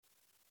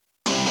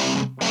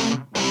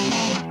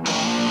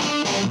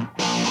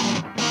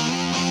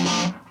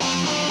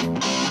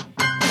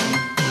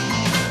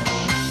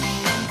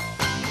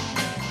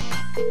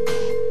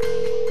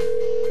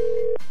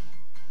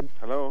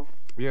Hello?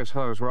 Yes,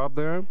 hello. Is Rob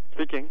there?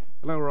 Speaking.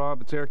 Hello,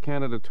 Rob. It's Air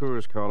Canada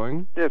Tours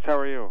calling. Yes, how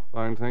are you?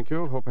 Fine, thank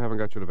you. Hope I haven't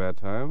got you at a bad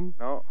time.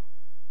 No.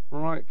 All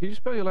right. Can you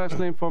spell your last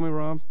name for me,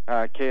 Rob?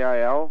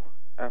 Kilfoyle.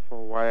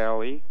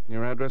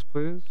 Your address,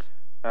 please?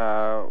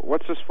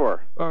 What's this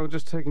for? Oh,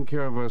 just taking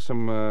care of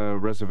some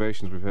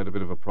reservations. We've had a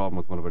bit of a problem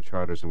with one of our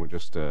charters, and we're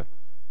just trying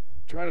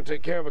to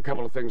take care of a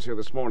couple of things here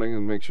this morning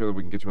and make sure that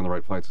we can get you on the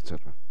right flights,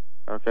 etc.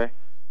 Okay.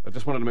 I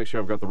just wanted to make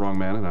sure I've got the wrong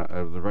man, and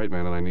the right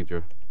man, and I need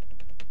your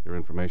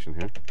information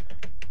here.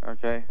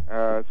 Okay.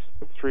 It's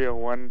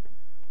 301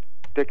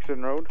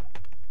 Dixon Road.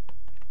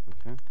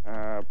 Okay.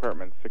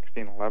 Apartment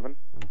 1611.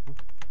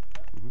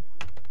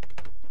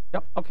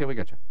 Yep, okay, we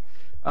got you.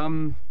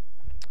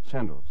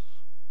 Sandals.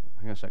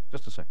 Hang on a sec,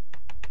 just a sec.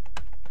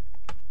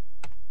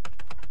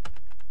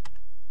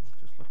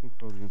 Just looking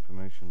for the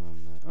information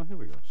on... oh, here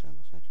we go,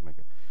 Sandals,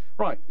 Jamaica.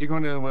 Right, you're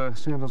going to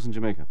Sandals in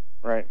Jamaica.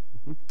 Right.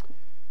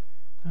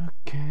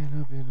 Okay,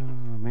 that'll be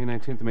May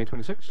 19th to May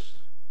 26th.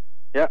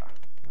 Yeah. All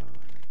right.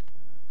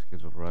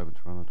 Scheduled to arrive in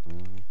Toronto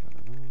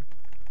 29th.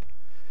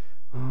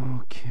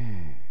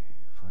 Okay.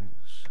 Flight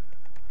is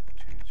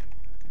changing.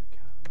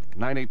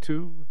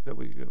 982. That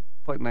we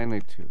flight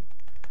 982.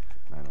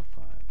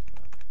 905.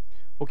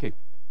 Okay.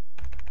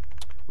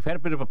 We've had a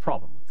bit of a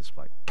problem with this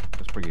flight.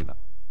 Just bringing it up.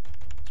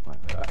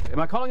 Am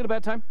I calling at a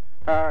bad time?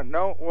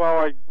 No. Well,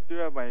 I do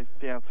have my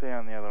fiancée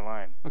on the other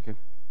line. Okay.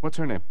 What's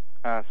her name?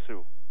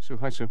 Sue. Sue.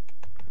 Hi, Sue.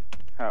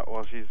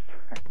 Well, she's...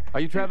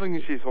 Are you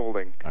traveling... She's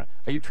holding. All right.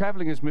 Are you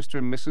traveling as Mr.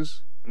 and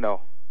Mrs.?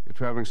 No. You're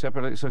traveling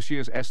separately? So she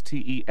is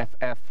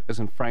S-T-E-F-F as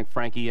in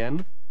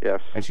Frankie-N?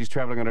 Yes. And she's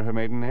traveling under her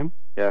maiden name?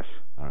 Yes.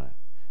 All right.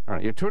 All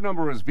right. Your tour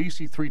number is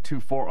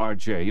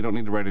VC324RJ. You don't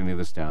need to write any of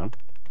this down.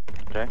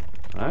 Okay.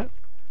 All right.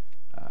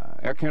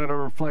 Air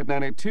Canada Flight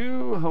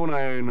 982,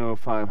 Hawaii,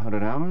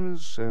 500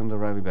 hours, and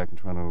arriving back in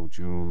Toronto,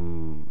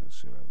 June,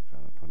 let's see, arriving in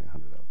Toronto,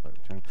 2000 hour flight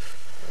return,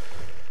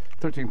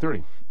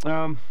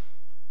 13:30.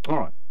 All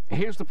right.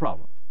 Here's the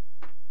problem.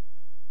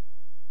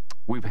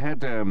 We've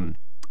had a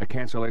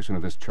cancellation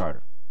of this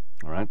charter,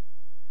 all right?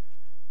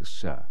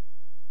 This,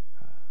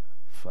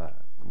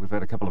 we've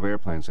had a couple of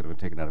airplanes that have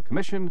been taken out of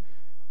commission.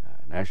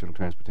 National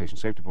Transportation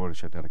Safety Board has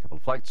shut down a couple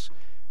of flights,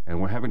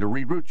 and we're having to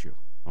reroute you,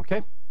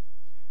 okay?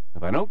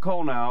 If I don't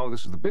call now,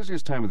 this is the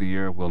busiest time of the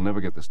year, we'll never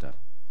get this done.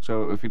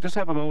 So if you just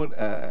have a moment,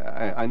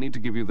 I need to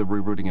give you the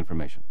rerouting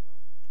information.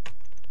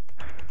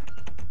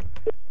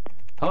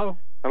 Hello?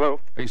 Hello?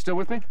 Are you still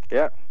with me?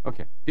 Yeah.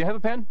 Okay. Do you have a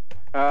pen?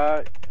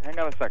 Hang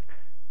on a sec.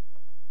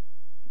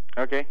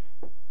 Okay.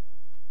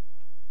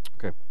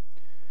 Okay.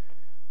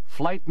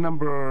 Flight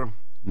number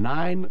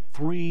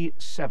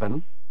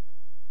 937.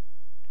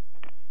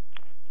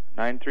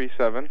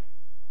 937.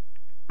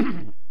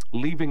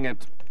 Leaving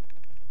at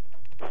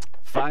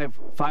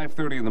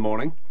 5:30 in the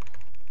morning.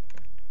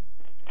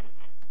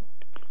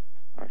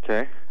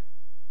 Okay.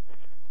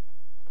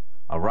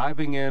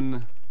 Arriving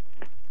in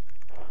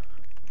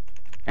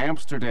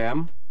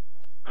Amsterdam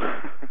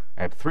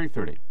at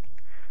 3:30.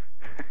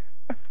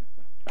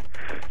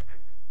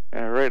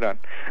 Right on.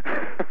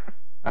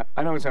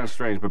 I know it sounds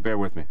strange, but bear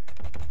with me.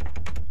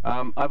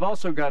 I've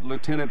also got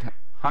Lieutenant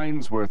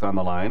Hinesworth on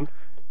the line,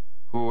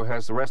 who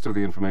has the rest of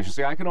the information.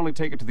 See, I can only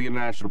take it to the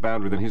international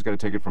boundary, then he's got to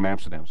take it from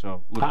Amsterdam.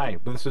 So, hi,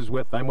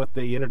 I'm with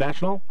the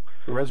international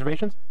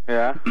reservations.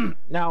 Yeah.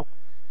 Now,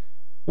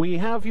 we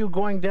have you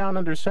going down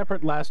under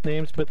separate last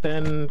names, but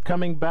then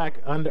coming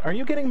back under... Are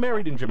you getting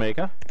married in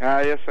Jamaica?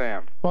 Yes, I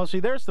am. Well, see,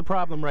 there's the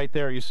problem right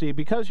there. You see,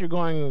 because you're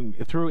going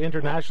through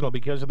international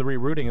because of the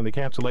rerouting and the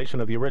cancellation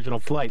of the original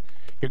flight,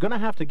 you're going to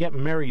have to get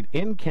married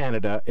in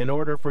Canada in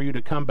order for you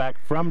to come back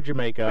from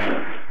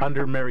Jamaica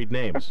under married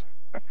names.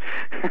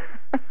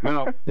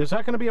 Now, is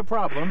that going to be a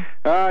problem?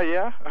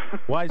 Yeah.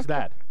 Why is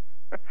that?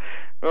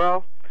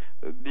 Well,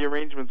 the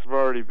arrangements have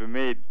already been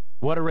made.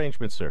 What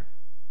arrangements, sir?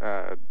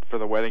 For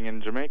the wedding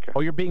in Jamaica.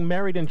 Oh, you're being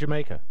married in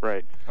Jamaica?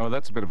 Right. oh,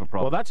 that's a bit of a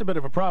problem. Well, that's a bit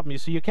of a problem. You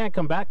see, you can't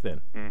come back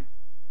then.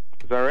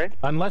 Is that right?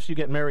 Unless you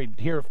get married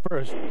here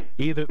first.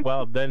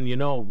 Well, then you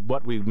know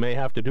what we may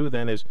have to do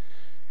then is,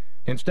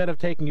 instead of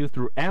taking you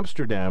through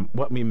Amsterdam,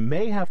 what we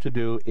may have to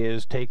do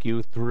is take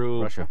you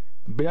through... Russia.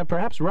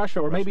 Perhaps Russia,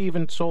 or maybe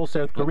even Seoul,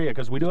 South Korea,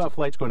 because we do have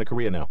flights going to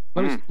Korea now.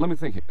 Let me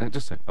think. Just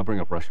a sec. I'll bring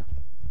up Russia.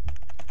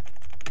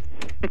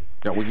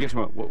 Yeah, we can get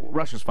to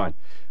Russia's fine.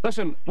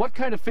 Listen, what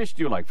kind of fish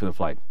do you like for the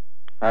flight?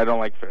 I don't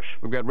like fish.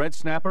 We've got red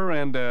snapper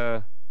and,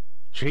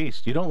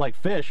 Jeez, you don't like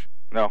fish?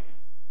 No.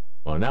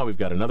 Well, now we've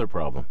got another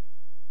problem.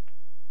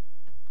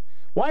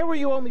 Why were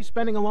you only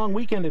spending a long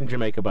weekend in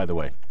Jamaica, by the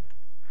way?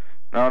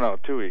 No,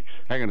 2 weeks.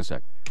 Hang on a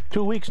sec.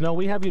 2 weeks. No,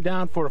 we have you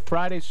down for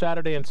Friday,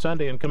 Saturday, and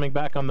Sunday, and coming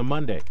back on the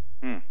Monday.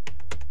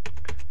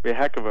 Be a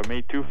heck of a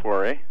May 2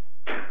 for, eh?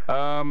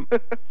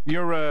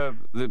 You're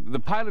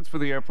the pilots for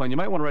the airplane. You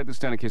might want to write this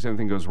down in case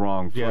anything goes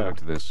wrong. Further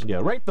to this. Yeah,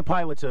 write the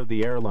pilots of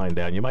the airline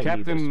down. You might need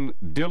Captain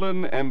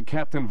Dillon and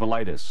Captain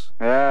Velitis.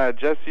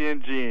 Jesse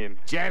and Gene.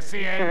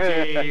 Jesse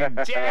and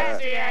Gene.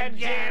 Jesse and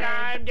Gene.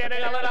 I'm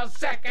getting a little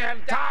sick and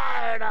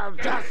tired of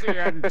Jesse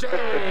and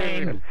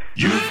Gene.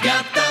 You've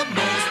got the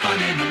most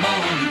fun in the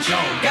morning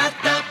show. Got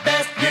the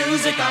best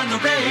music on the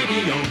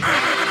radio.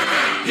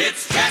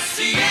 It's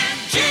Jesse